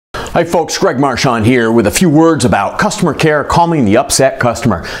Hi folks, Greg Marchand here with a few words about customer care, calming the upset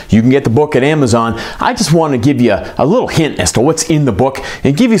customer. You can get the book at Amazon. I just want to give you a little hint as to what's in the book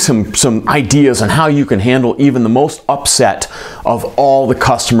and give you some ideas on how you can handle even the most upset of all the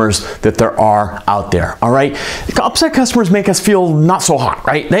customers that there are out there. All right, upset customers make us feel not so hot,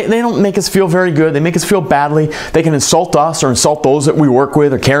 right? They don't make us feel very good. They make us feel badly. They can insult us or insult those that we work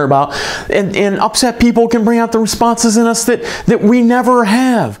with or care about. And upset people can bring out the responses in us that we never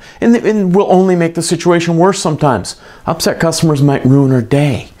have. And will only make the situation worse sometimes. Upset customers might ruin our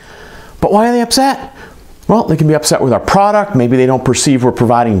day. But why are they upset? Well, they can be upset with our product. Maybe they don't perceive we're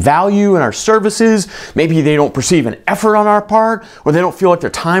providing value in our services. Maybe they don't perceive an effort on our part, or they don't feel like their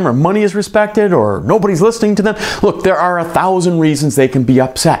time or money is respected, or nobody's listening to them. Look, there are 1,000 reasons they can be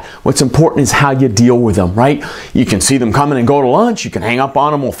upset. What's important is how you deal with them, right? You can see them coming and go to lunch. You can hang up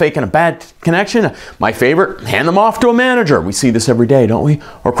on them while faking a bad connection. My favorite, hand them off to a manager. We see this every day, don't we?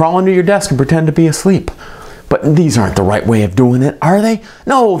 Or crawl under your desk and pretend to be asleep. But these aren't the right way of doing it, are they?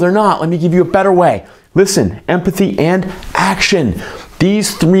 No, they're not. Let me give you a better way. Listen, empathy, and action.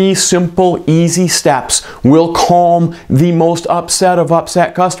 These 3 simple, easy steps will calm the most upset of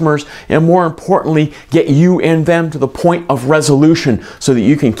upset customers and, more importantly, get you and them to the point of resolution so that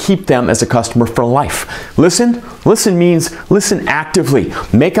you can keep them as a customer for life. Listen means listen actively.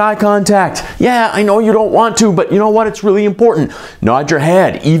 Make eye contact. Yeah, I know you don't want to, but you know what? It's really important. Nod your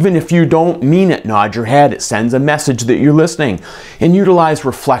head. Even if you don't mean it, nod your head. It sends a message that you're listening. And utilize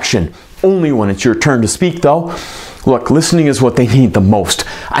reflection. Only when it's your turn to speak, though. Look, listening is what they need the most.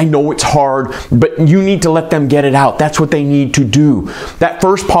 I know it's hard, but you need to let them get it out. That's what they need to do. That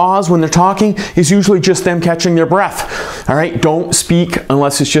first pause when they're talking is usually just them catching their breath. All right, don't speak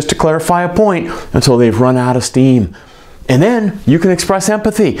unless it's just to clarify a point until they've run out of steam. And then you can express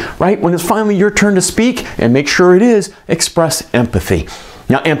empathy, right? When it's finally your turn to speak, and make sure it is, express empathy.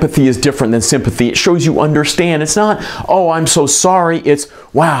 Now, empathy is different than sympathy. It shows you understand. It's not, oh, I'm so sorry. It's,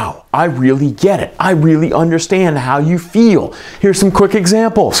 wow, I really get it. I really understand how you feel. Here's some quick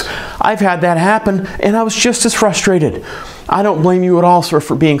examples. I've had that happen, and I was just as frustrated. I don't blame you at all, sir,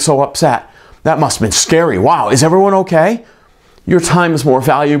 for being so upset. That must have been scary. Wow, is everyone okay? Your time is more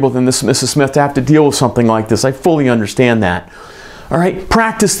valuable than this, Mrs. Smith, to have to deal with something like this. I fully understand that. All right,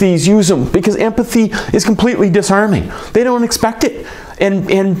 practice these, use them, because empathy is completely disarming. They don't expect it.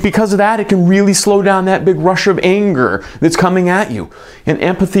 And because of that, it can really slow down that big rush of anger that's coming at you. And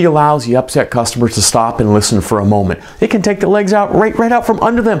empathy allows the upset customers to stop and listen for a moment. It can take the legs out right out from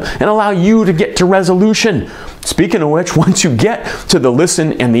under them and allow you to get to resolution. Speaking of which, once you get to the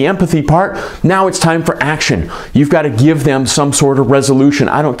listen and the empathy part, now it's time for action. You've got to give them some sort of resolution.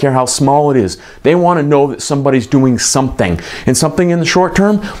 I don't care how small it is. They want to know that somebody's doing something. And something in the short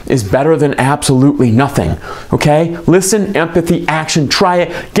term is better than absolutely nothing. Okay? Listen, empathy, action. Try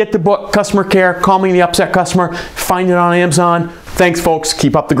it. Get the book, Customer Care, Calming the Upset Customer. Find it on Amazon. Thanks, folks.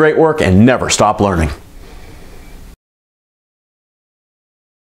 Keep up the great work and never stop learning.